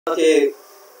Okay,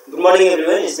 good morning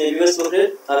everyone. It's me Beebash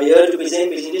Pokhrel. I'm here to present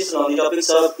presentation on the topics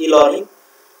of e-learning.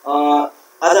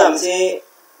 आज हामी चाहिँ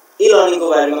e-learning को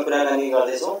बारेमा कुराकानी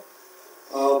गर्दै छौं.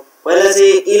 पहिला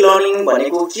चाहिँ e-learning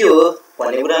भनेको के हो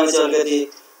भन्ने कुरामा चाहिँ अलिकति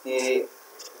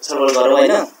छलफल गरौँ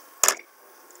हैन.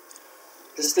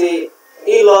 जस्तै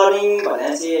e-learning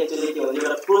भने चाहिँ एक्चुअली के हो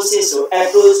एउटा प्रोसेस हो,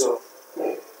 एप्रोच हो.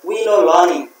 We know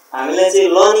learning. हामीलाई चाहिँ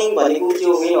लर्निङ भनेको के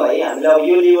हो हैन है. हामीलाई अब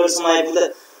यो लेभलसम्म आइपुग्दा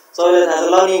सबैलाई थाहा छ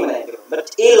लर्निङ भनेको. But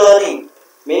e-learning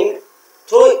mean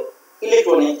through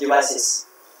electronic devices.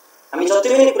 हामी जति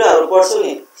पनि कुराहरु पढ्छौं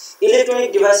नि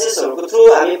इलेक्ट्रोनिक डिभाइसेसहरुको थ्रु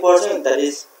हामी पढ्छौं. That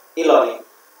is e-learning.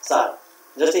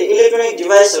 जस्तै electronic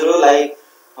डिभाइसहरु like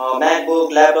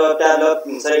MacBook, laptop,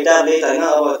 tablet हैन.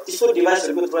 अब त्यस्तो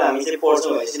डिभाइसहरुको थ्रु हामी चाहिँ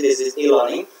पढ्छौं भनेपछि दिस इज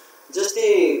e-learning. जस्तै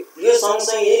यो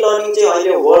सँगसँगै e-learning चाहिँ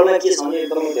अहिले वर्ल्डमा के छ भने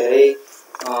एकदमै धेरै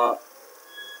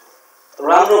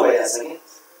राम्रो भइरहेछ के.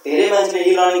 धेरै मान्छेले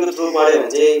e-learning को थ्रु पढ्यो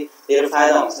भने चाहिँ धेरै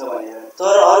फाइदा हुन्छ भनेर.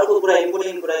 तर अर्को कुरा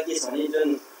इम्पोर्टेन्ट कुरा के छ भने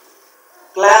जुन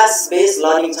क्लास बेस्ड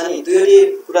लर्निङ छ नि दुईटै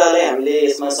कुरालाई हामीले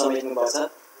यसमा समेट्नु पर्छ.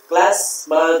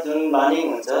 क्लासमा जुन लर्निङ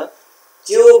हुन्छ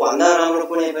त्यो भन्दा राम्रो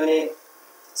कुनै पनि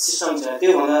सिस्टम छैन.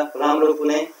 त्यो भन्दा राम्रो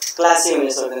कुनै क्लासै हुन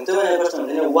सक्दैन. त्यो भनेको कस्तो हुन्छ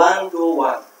भने 1 to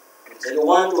 1 हुन्छ.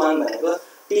 1 to 1 भनेको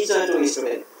टिचर टु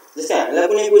स्टुडेन्ट. जस्तै हामीलाई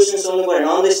कुनै क्वेशन सोध्नु पर्यो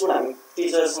अन द स्पोट हामी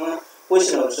टिचरसँग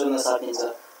क्वेशनहरु सोध्न सकिन्छ.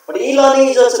 But e-learning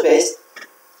is also best.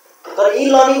 तर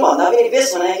e-learning भन्दा पनि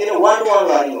बेस्ट भनेको किन 1 to 1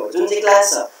 लर्निङ हो जुन चाहिँ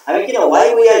क्लास छ. हामी किन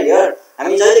व्हाई वी आर हियर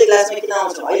हामी जहिले क्लासमा किन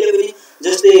आउँछौं अहिले पनि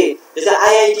जस्तै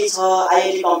आईआईटी छ.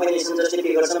 आईआईटी कम्बिनेसन जस्तै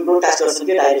के गर्छन् ब्रोडकास्ट गर्छन्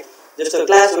के डाइरेक्ट. जस्तो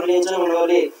क्लासहरु लिन्छन्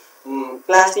उनीहरुले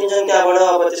क्लास लिन्छन् त्यहाँबाट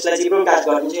अब त्यसलाई चाहिँ ब्रोडकास्ट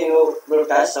गरिन्छ. यो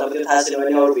ब्रोडकास्ट अब त्यो थाहा छैन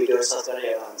भने अरु भिडियोहरु सर्च गरेर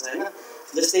हेर्न हुन्छ हैन.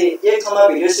 जस्तै एक ठाउँमा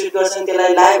भिडियो सुट गर्छन्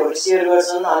त्यसलाई लाइभहरु शेयर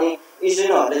गर्छन् अनि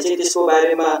स्टुडेन्टहरुले चाहिँ त्यसको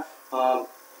बारेमा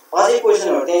अझै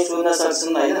क्वेशनहरु त्यही सोध्न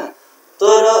सक्छन् हैन.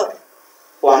 तर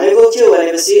भनेको के हो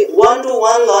भनेपछि 1 to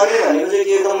 1 लर्निङ भनेको चाहिँ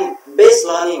एकदम बेस्ट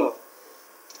लर्निङ हो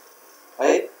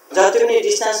है. जति पनि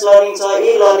डिस्टेन्स लर्निङ छ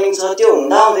e-learning छ त्यो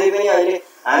हुँदा हुँदै पनि अहिले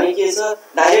हामी के छ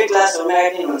डाइरेक्ट क्लासहरुमा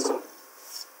एटेन्ड हुन्छौं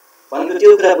भनेको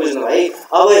त्यो कुरा बुझ्नु है.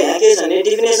 अब यहाँ के छ भने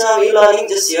definition of e-learning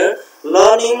just here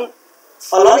learning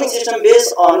a learning system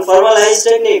based on formalized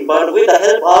technique but with the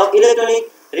help of electronic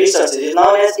research is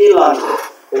known as e-learning.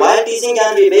 While teaching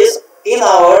can be based in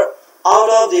our out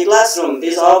of the classroom,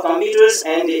 these are computers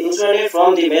and the internet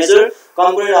from the major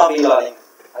component of e-learning.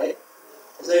 Right?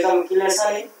 So एकदम clear छ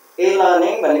नि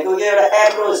e-learning भनेको के एउटा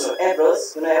approach हो.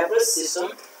 Approach system.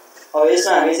 अब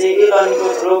यसमा हामी चाहिँ e-learning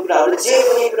को थ्रु कुराहरु जे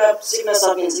पनि कुरा सिक्न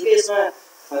सकिन्छ कि यसमा.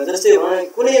 जस्तै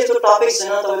कुनै यस्तो टपिक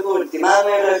छैन तपाईको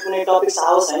दिमागमा एउटा कुनै टपिक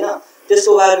आओस् हैन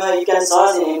त्यसको बारेमा you can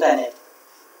search in internet.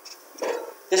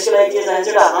 त्यसको लागि के चाहिन्छ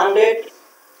एउटा 100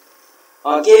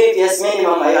 kbps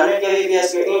मिनिमम है. 100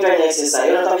 kbps को इन्टरनेट एक्सेस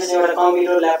चाहियो र तपाईसँग एउटा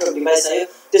कम्प्युटर ल्यापटप डिभाइस चाहियो.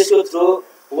 त्यसको थ्रु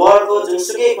वर्ल्डको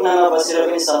जुनसुकै कुनामा बसेर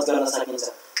पनि सर्च गर्न सकिन्छ.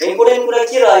 इम्पोर्टेन्ट कुरा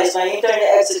के रह्यो यसमा इन्टरनेट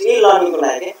एक्सेस e-learning को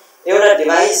लागि एउटा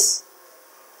डिभाइस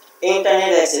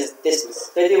इन्टरनेट एक्सेस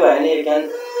त्यति भयो भने you can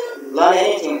learn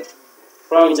anything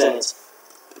from internet.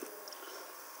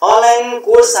 Online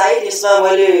course site यसमा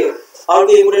मैले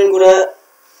अर्को इम्पोर्टेन्ट कुरा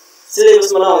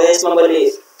सिलेबसमा नहुँदा यसमा मैले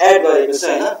एड गरेको छु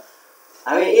हैन.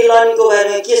 हामी e-learning को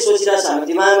बारेमा के सोचिरहेछ हामी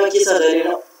दिमागमा के छ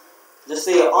जहिले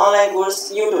जस्तै अनलाइन कोर्स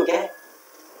युट्युब के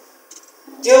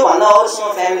त्यो भन्दा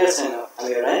अरूसँग फ्यामिलियर छैन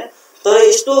हामीहरु हैन. तर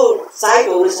यस्तो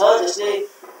साइटहरु छ जसले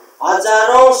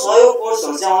हजारौं सयौं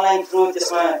कोर्सहरु चाहिँ अनलाइन थ्रु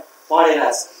त्यसमा पढेर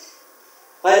छ.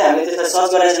 पहिले हामीले त्यसलाई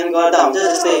सर्च गरेर गर्दा हुन्छ.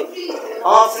 जस्तै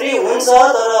फ्री हुन्छ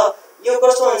तर यो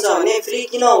कस्तो हुन्छ भने फ्री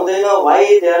किन हुँदैन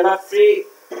why they are not free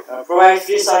provide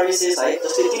free services है.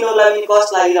 जस्तै तिनीहरुलाई पनि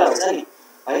कस्ट लागिरा हुन्छ नि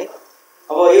है.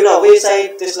 अब एउटा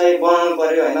वेबसाइट त्यसलाई बनाउनु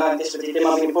पर्यो हैन. त्यसपछि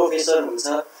त्यसमा पनि प्रोफेसर हुन्छ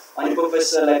अनि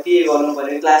प्रोफेसरलाई पे गर्नु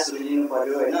पर्यो क्लासहरु लिनु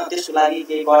पर्यो हैन. त्यसको लागि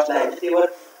केही कस्ट लाग्छ. त्यही भएर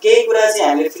केही कुरा चाहिँ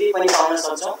हामीले फ्री पनि पाउन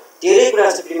सक्छौं. धेरै कुरा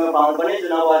चाहिँ फ्रीमा पाउनु पर्ने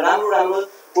जुन अब राम्रो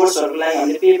कोर्सहरुको लागि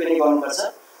हामीले पे पनि गर्नुपर्छ.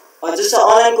 जस्तो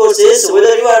online courses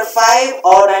whether you are 5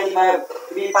 or 95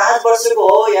 be 5 वर्षको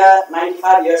हो या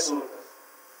 95 years old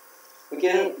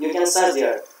you can search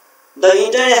there. The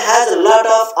internet has a lot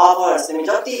of offers. तिमी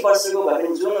जति वर्षको भए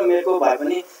पनि जुन उमेरको भए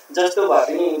पनि जस्तो भए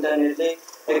पनि इन्टरनेटले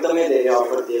एकदमै धेरै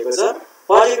अफर दिएको छ.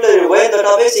 Particularly when the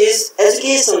topic is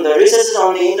education, the resources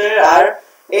on the internet are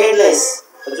endless.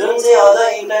 जुन चाहिँ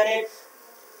अझ इन्टरनेट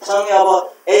सँग अब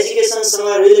एजुकेसन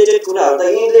सँग रिलेटेड कुराहरु त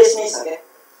इन्टरेस्ट नै छ के.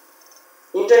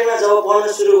 इन्टरनेटमा जब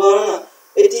पढ्न सुरु गरौँ न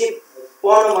यति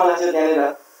पढ्न मन लाग्छ त्यहाँनेर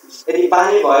यति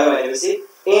पानी भयो भनेपछि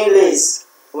एन्डलेस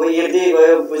हो. हेर्दै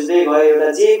गयो बुझ्दै गयो एउटा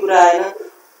जे कुरा आएन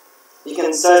you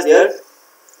can search there.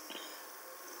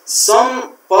 Some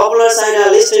popular site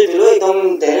are listed below.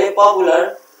 एकदम धेरै पपुलर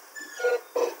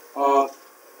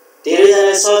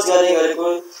धेरैजनाले सर्च गर्दै गरेको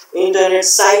इन्टरनेट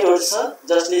साइटहरु छ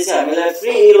जसले चाहिँ हामीलाई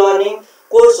फ्री ई लर्निङ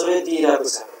कोर्सहरु दिइरहेको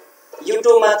छ।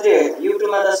 युट्युब मात्रै हैन,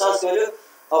 युट्युबमा त सर्च गर्यो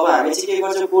अब हामी चाहिँ के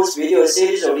गर्छौं कोर्स भिडियो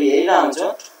सिरिजहरु हेरेर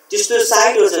हुन्छौं। त्यस्तो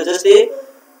साइटहरु छ जस्तै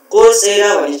कोर्स एरा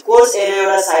भन्ने कोर्स एरा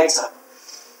एउटा साइट छ।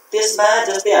 त्यसमा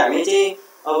जस्तै हामी चाहिँ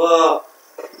अब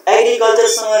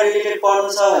एग्रिकल्चरसँग रिलेटेड पढ्नु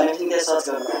छ भने चाहिँ त्यहाँ सर्च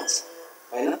गर्नु पर्छ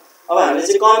हैन। अब हामीले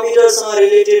चाहिँ कम्प्युटरसँग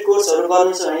रिलेटेड कोर्सहरु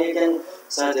गर्नु छ भने त्यहाँ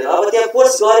सर्च गरेर अब त्यहाँ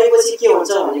कोर्स गरेपछि के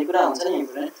हुन्छ भन्ने कुरा हुन्छ नि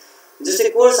इम्पोर्टेन्ट। जस्तै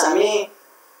कोर्स हामी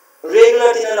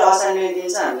रेगुलर तिनीहरुले असाइनमेन्ट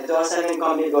दिन्छ, हामीले त्यो असाइनमेन्ट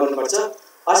कम्प्लिट गर्नुपर्छ।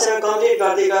 असाइनमेन्ट कम्प्लिट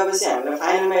गर्दै गएपछि हामीले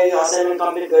फाइनलमा यो असाइनमेन्ट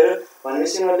कम्प्लिट गर्यो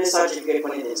भनेपछि उनीहरुले सर्टिफिकेट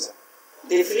पनि दिन्छ।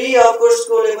 त्यो फ्री अफ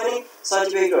कोर्सकोले पनि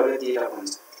सर्टिफिकेटहरु दिइरहेको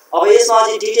हुन्छ। अब यसमा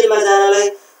अझै डिटेलमा जानलाई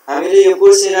हामीले यो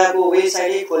कोर्सेराको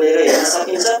वेबसाइटै खोलेर हेर्न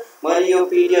सकिन्छ। मैले यो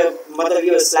पीडीएफ मतलब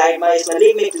यो स्लाइडमा यसमा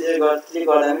लिंकमै क्लिक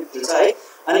गर्दा पनि खुल्छ है।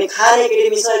 अनि खान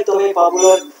एकाडेमी छ एकदमै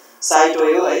पपुलर साइट हो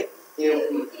यो है। यो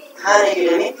खान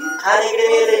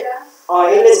एकाडेमीले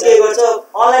यसले के गर्छ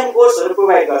अनलाइन कोर्सहरु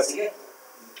प्रोवाइड गर्छ के।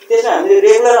 त्यसमा हामीले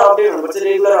रेगुलर अपडेट हुनुपर्छ,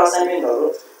 रेगुलर असाइनमेन्टहरु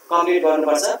कम्प्लिट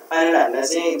गर्नुपर्छ। फाइनल हामीलाई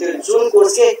चाहिँ त्यो जुन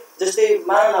कोर्स के जस्तै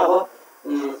मान अब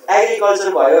एग्रिकल्चर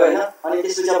भयो हैन, अनि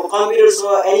त्यसपछि अब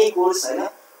कम्प्युटरसँग एनी कोर्स हैन,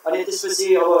 अनि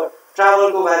त्यसपछि अब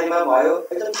ट्राभलको बारेमा भयो,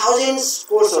 एकदम थाउजन्ड्स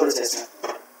कोर्सहरु छ यसमा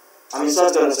हामी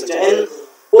सर्च गर्न सक्छौं। And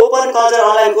open culture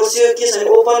online course यो के छ भने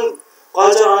ओपन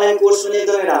कल्चर अनलाइन कोर्स पनि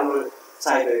एकदमै राम्रो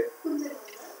साइट हो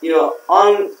यो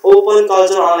open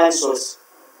culture online source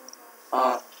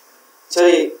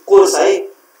sorry course है।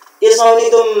 यसमा पनि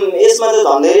एकदम यसमा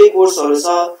त धेरै कोर्सहरु छ।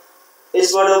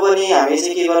 यसबाट पनि हामी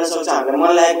चाहिँ के गर्न सक्छौं हामीले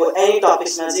मन लागेको एनी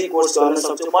टपिक्समा चाहिँ कोर्स गर्न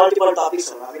सक्छौं। मल्टिपल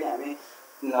टपिक्सहरुमा पनि हामी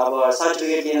अब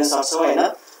सर्टिफिकेट लिन सक्छौं हैन।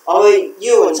 अब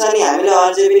यो हुन्छ नि हामीले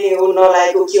अझै पनि यो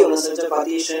नलागेको के हुन सक्छ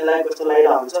कति स्टुडेन्टलाई कस्तो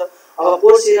लागिरा हुन्छ। अब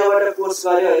कोर्सेराबाट कोर्स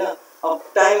गर्यो हैन, अब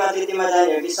टाइममा त्यतिमा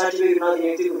जाने हो कि सर्टिफिकेट नदिने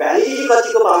हो, त्यो भ्यालिडिटी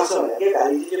कतिको पाउँछ भने के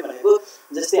भ्यालिडिटी भनेको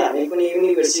जस्तै हामी कुनै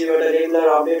युनिभर्सिटीबाट रेगुलर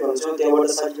अपडेट हुन्छौं, त्यहाँबाट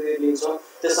सर्टिफिकेट लिन्छौं,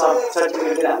 त्यो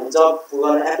सर्टिफिकेटले हामी जब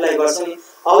गर्न एप्लाई गर्छौं नि।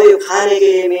 अब यो खान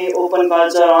academy open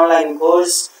culture online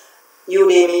course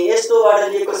Udemy यस्तोबाट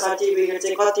लिएको सर्टिफिकेट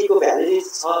चाहिँ कतिको भ्यालिडिटी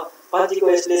छ, कतिको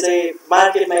यसले चाहिँ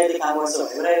मार्केटमा यदि काम गर्छ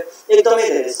भनेर एकदमै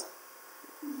धेरै छ।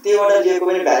 त्योबाट लिएको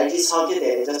पनि भ्यालिडिटी छ के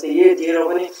धेरै, जस्तै यो दिएर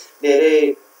पनि धेरै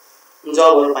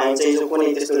जबहरु पाइन्छ जो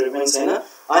कुनै त्यस्तो रेफरेन्स छैन।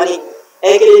 अनि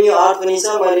एकाडेमी अर्थ पनि छ,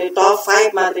 मैले टप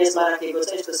 5 मात्र यसमा राखेको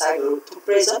छ। यस्तो साइटहरु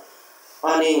थुप्रै छ।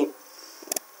 अनि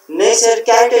next year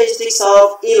characteristics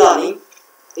of E learning.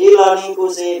 E learning को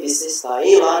चाहिँ विशेषता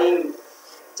ई लर्निङ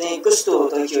चाहिँ कस्तो हो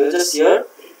त के हो just here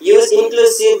use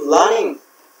inclusive learning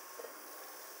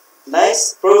nice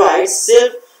provide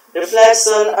self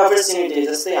reflection opportunity.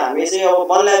 जस्तै हामी चाहिँ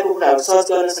अब मन लागेको कुराहरु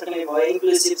सर्च गर्न सक्ने भयो,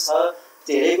 इन्क्लुसिभ छ,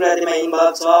 धेरै कुरा त्यसमा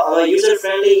इन्भल्भ छ। अब user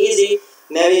friendly easy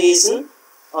navigation.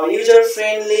 User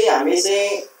friendly हामी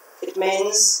चाहिँ इट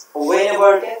मिन्स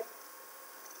व्हेनेभर के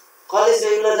कलेज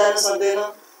रेगुलर जान सक्दैन,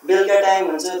 बेलुका टाइम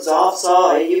हुन्छ, जब छ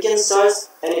है, you can search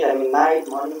any time night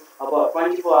morning अब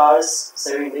 24 आवर्स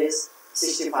 7 डेज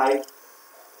 65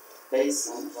 डेज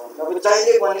अब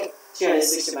जहिले पनि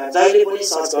 365 जहिले पनि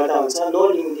सर्च गर्दा हुन्छ, नो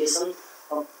लिमिटेसन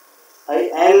है।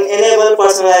 And enable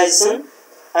पर्सनलाइजेसन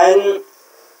and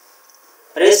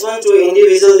respond to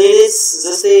individual needs.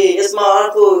 जस्तै यसमा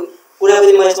अर्को कुरा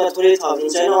पनि म यसमा थोरै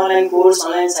थपिदिन्छु हैन। अनलाइन कोर्स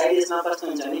अनलाइन साइट यसमा कस्तो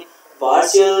हुन्छ भने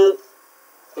भर्चुअल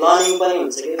लर्निङ पनि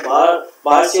हुन्छ कि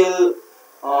भर्चुअल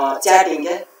च्याटिङ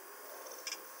के।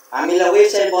 हामीलाई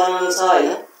वेबसाइट बनाउनु छ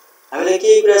हैन, हामीले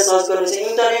केही कुरा सर्च गर्नु छ,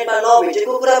 इन्टरनेटमा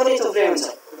नभेटेको कुरा पनि थुप्रै हुन्छ।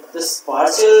 त्यस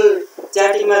भर्चुअल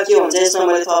च्याटिङमा के हुन्छ यसमा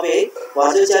मैले थपे है।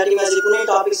 भर्चुअल च्याटिङमा चाहिँ कुनै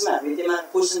टपिक्समा हामी त्यसमा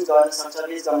क्वेशन गर्न सक्छ,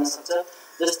 रेज गर्न सक्छ।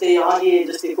 जस्तै अघि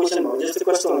जस्तै क्वेशन भयो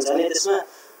जस्तो कस्तो हुन्छ भने त्यसमा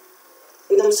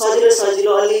एकदम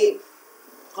सजिलो अलि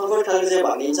कम्फर्ट खालको चाहिँ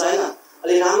भनिन्छ हैन।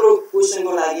 अलि राम्रो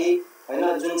क्वेशनको लागि हैन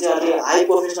जुन चाहिँ अलि हाई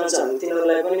प्रोफेसनल छ भने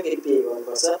तिनीहरुलाई पनि फेरि पे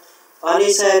गर्नुपर्छ।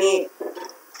 अनि चाहिँ अनि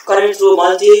कनेक्ट टु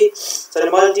मल्टी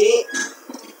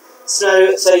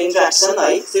इन्ट्र्याक्सन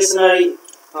है, सेसनरी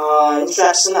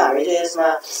इन्ट्र्याक्सन हामी चाहिँ यसमा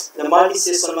मल्टी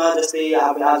सेसनमा जस्तै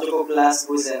अब आजको क्लास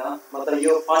बुझेन मतलब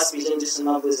यो फर्स्ट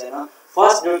प्रेजेन्टेसनमा बुझेन,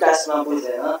 फर्स्ट ब्रोडकास्टमा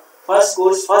बुझेन, फर्स्ट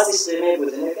कोर्स फर्स्ट स्टेजमै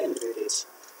बुझेन can relate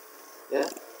yeah.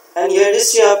 And here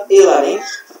history of E learning.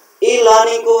 E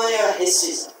learning को पनि एउटा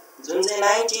हिस्ट्री छ जुन चाहिँ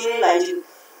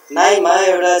 1999 मा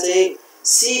एउटा चाहिँ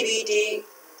सीबीटी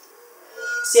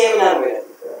सेमिनार भयो।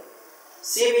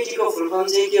 सीबीटी को फुल फर्म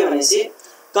चाहिँ के भनेपछि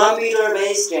कम्प्युटर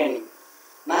बेस्ड ट्रेनिङ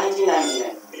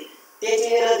 1999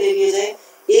 त्यतिखेरदेखि चाहिँ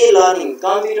ई लर्निङ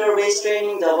कम्प्युटर बेस्ड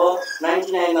ट्रेनिङ जब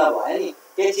 99 मा भयो नि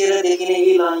त्यतिखेरदेखि नै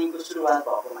ई लर्निङ को सुरुवात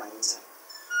भएको मानिन्छ।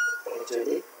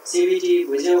 एक्चुअली सीबीटी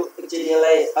बुझ्यो एकचोटि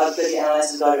यसलाई अलिकति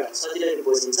एनालाइसिस गर्यो भने सजिलै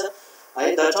बुझिन्छ।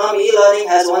 The term e-learning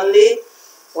has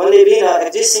only been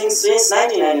existing since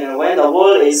 1999 when the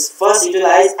word is first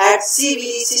utilized at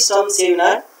CBD system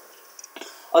seminar.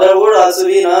 Other words also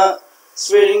been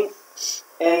spreading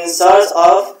in search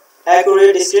of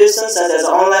accurate descriptions such as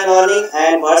online learning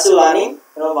and virtual learning.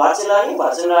 Virtual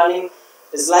learning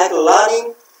is like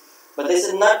learning, but this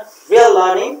is not real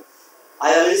learning.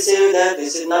 I already said that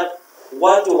this is not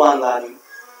one-to-one learning.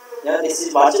 This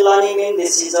is virtual learning, means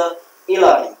this is a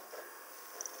e-learning.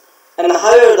 And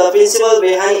however, the principles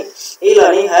behind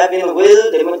e-learning have been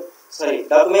well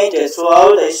documented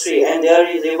throughout the history, and there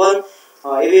is even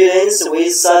evidence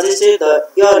which suggested the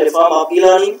early form of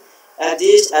e-learning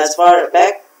exists as far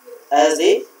back as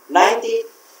the 19th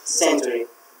century.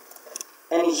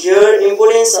 And here,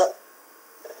 important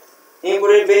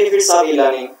benefits of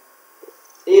e-learning.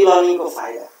 E-learning को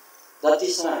फाइदा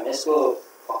जतिसम्म हामी यसको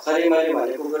भर्खरै मैले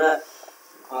भनेको कुरा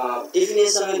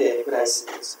डेफिनेसनमै धेरै कुरा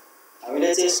आइसकेको छ।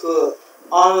 हामीले चाहिँ यसको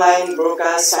अनलाइन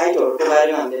ब्रोडकास्ट साइटहरुको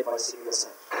बारेमा हामीले पढिसकेको छ।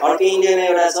 अर्को इन्डियामा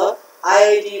एउटा छ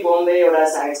आईआईटी बम्बे एउटा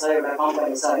साइट छ, एउटा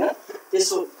कम्पनी छ हैन,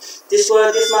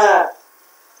 त्यसमा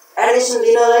एडमिसन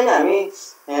लिनलाई हामी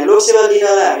लोकसेवा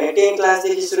लिनलाई हामी 10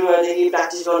 क्लासदेखि सुरु गरेदेखि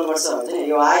प्र्याक्टिस गर्नुपर्छ भन्छ नि।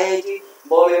 यो आईआईटी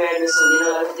बम्बेमा एडमिसन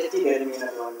लिनलाई त्यति धेरै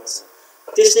मेहनत गर्नुपर्छ।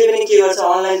 त्यसले पनि के गर्छ,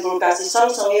 अनलाइन ब्रोडकास्ट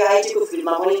सँगसँगै आईटी को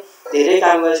फिल्डमा पनि धेरै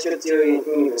काम गरेको त्यो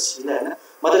युनिभर्सिटीले हैन।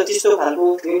 मतलब त्यस्तो खालको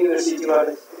युनिभर्सिटीबाट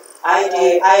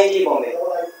आईआईटी बम्बे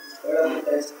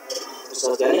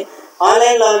सोच्ने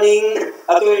online learning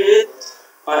accommodate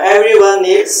everyone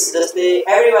needs, जस्तै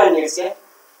एभ्रीवन नीड्स के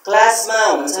क्लासमा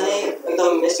हुन्छ नि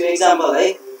एकदम यसको एक्जाम्पल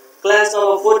है, क्लासमा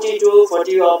 40 to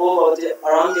 40 अबोभ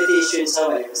अराउन्ड त्यति स्टुडेन्ट छ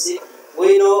भनेपछि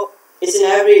we know each and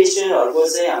every स्टुडेन्टहरुको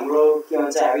चाहिँ हाम्रो के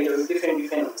भन्छ ह्याबिटहरु डिफरेन्ट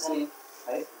हुन्छ नि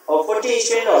है। अब 40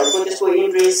 स्टुडेन्टहरुको त्यसको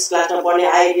इन्ट्रेस्ट, क्लासमा पढ्ने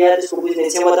आइडिया, त्यसको बुझ्ने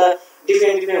क्षमता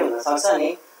डिफरेन्ट हुन सक्छ नि।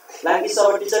 लाइक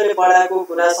सब टिचरले पढाएको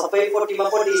कुरा सबै 40 मा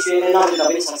 40 स्टुडेन्टले नबुझ्न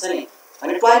पनि सक्छ नि,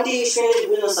 अनि 20 स्टुडेन्टले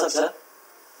बुझ्न सक्छ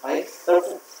है। तर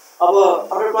अब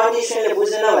 20 स्टुडेन्टले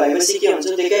बुझ्दैन भनेपछि के हुन्छ,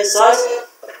 they can search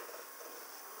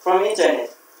from internet,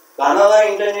 घरमा गएर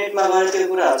इन्टरनेटमा गएर त्यो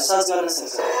कुराहरु सर्च गर्न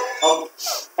सक्छ। अब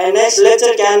and next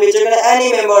lecture can be taken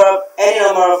any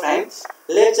number of time.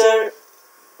 Lecture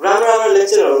राम्रो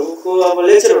लेक्चरहरुको अब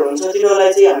लेक्चरहरु हुन्छ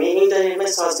तिनीहरुलाई चाहिँ हामी इन्टरनेटमै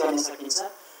सर्च गर्न सकिन्छ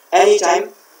any time.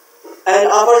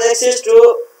 And offer access to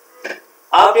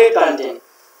update content.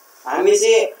 हामी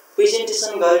चाहिँ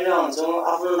प्रेजेन्टेसन गरेर हुन्छौं,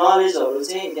 आफ्नो नलेजहरु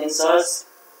चाहिँ क्यान सर्च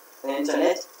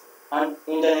इन्टरनेट,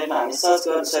 अनि इन्टरनेटमा हामी सर्च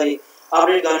गर्न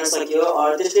अपडेट गर्न सकियो।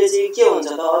 अर त्यसले चाहिँ के हुन्छ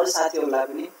त अरु साथीहरुलाई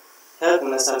पनि हेल्प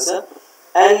हुन सक्छ।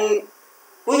 And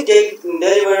quick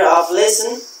delivery of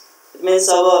lesson, it means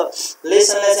अब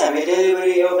लेसनलाई चाहिँ हामी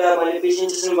डेलिभरी एउटा मैले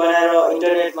प्रेजेन्टेसन बनाएर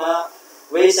इन्टरनेटमा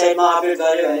वेबसाइटमा अपलोड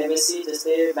गरे भनेपछि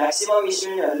जस्तै म्याक्सिमम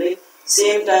स्टुडेन्टहरुले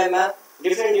सेम टाइममा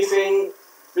डिफरेन्ट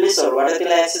प्लेसहरुबाट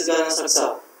त्यसलाई एक्सेस गर्न सक्छ।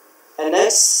 And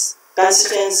next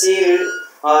consistency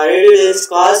reduce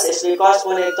cost. यसले कस्ट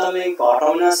पनि एकदमै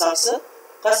घटाउन सक्छ।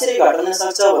 कसरी घटाउन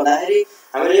सक्छ भन्दाखेरि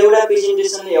हामीले एउटा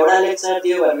प्रेजेन्टेसन एउटा लेक्चर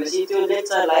दियो भनेपछि त्यो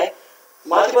लेक्चरलाई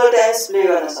मल्टिपल टाइम्स प्ले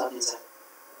गर्न सकिन्छ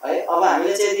है। अब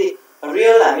हामीले चाहिँ यदि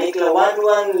रियल हामी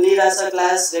 1-to-1 लिइराछ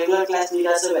क्लास, रेगुलर क्लास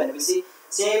लिइराछ भनेपछि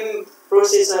सेम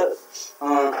प्रोसेसर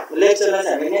लेक्चरलाई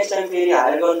चाहिँ हामी नेक्स्ट टाइम फेरि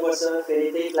हायर गर्नुपर्छ, फेरि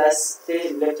त्यही क्लास त्यही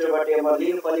लेक्चरबाट अब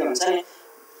लिनुपर्ने हुन्छ नि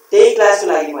त्यही क्लासको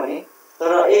लागि पनि।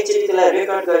 तर एकचोटी त्यसलाई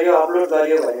रेकर्ड गर्यो, अपलोड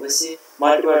गर्यो भनेपछि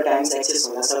मल्टिपल टाइम्स एक्सेस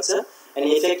हुन सक्छ। And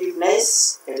effectiveness,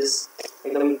 it is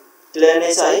एकदम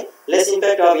क्लियरनेस है। Lace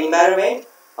impact of environment.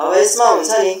 अब यसमा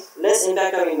हुन्छ नि लेस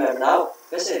इम्प्याक्ट अफ इन्भाइरोमेन्ट हो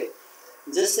कसरी,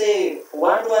 जस्तै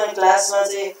 1-to-1 क्लासमा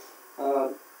चाहिँ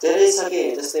धेरै छ के,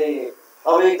 जस्तै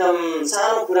अब एकदम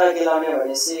सानो कुरा केलाउने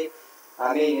भनेपछि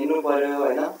हामी हिँड्नु पर्यो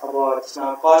हैन। अब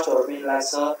त्यसमा कस्टहरु पनि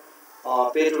लाग्छ,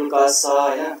 पेट्रोल कस्ट छ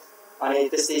हैन, अनि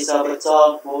त्यस्तै सब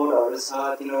चक बोर्डहरु छ,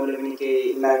 तिनीहरुले पनि के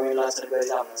इन्भाइरोमेन्टल असर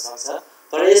गरेर हुन सक्छ।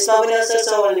 तर यसमा पनि असर छ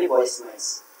only voice noise,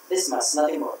 this much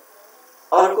nothing more.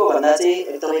 अर्को भन्दा चाहिँ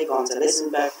एकदमै कम छ lace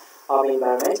impact of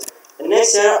environment.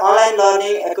 Next here online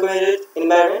learning accommodate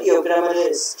environment. यो कुरा मैले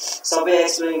सबै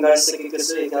एक्सप्लेन गरिसकेको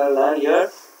छु। You can learn here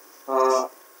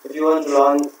if you want to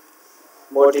learn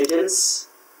more details.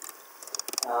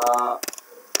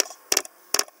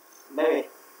 maybe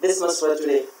this much for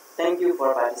today. Thank you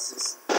for participation.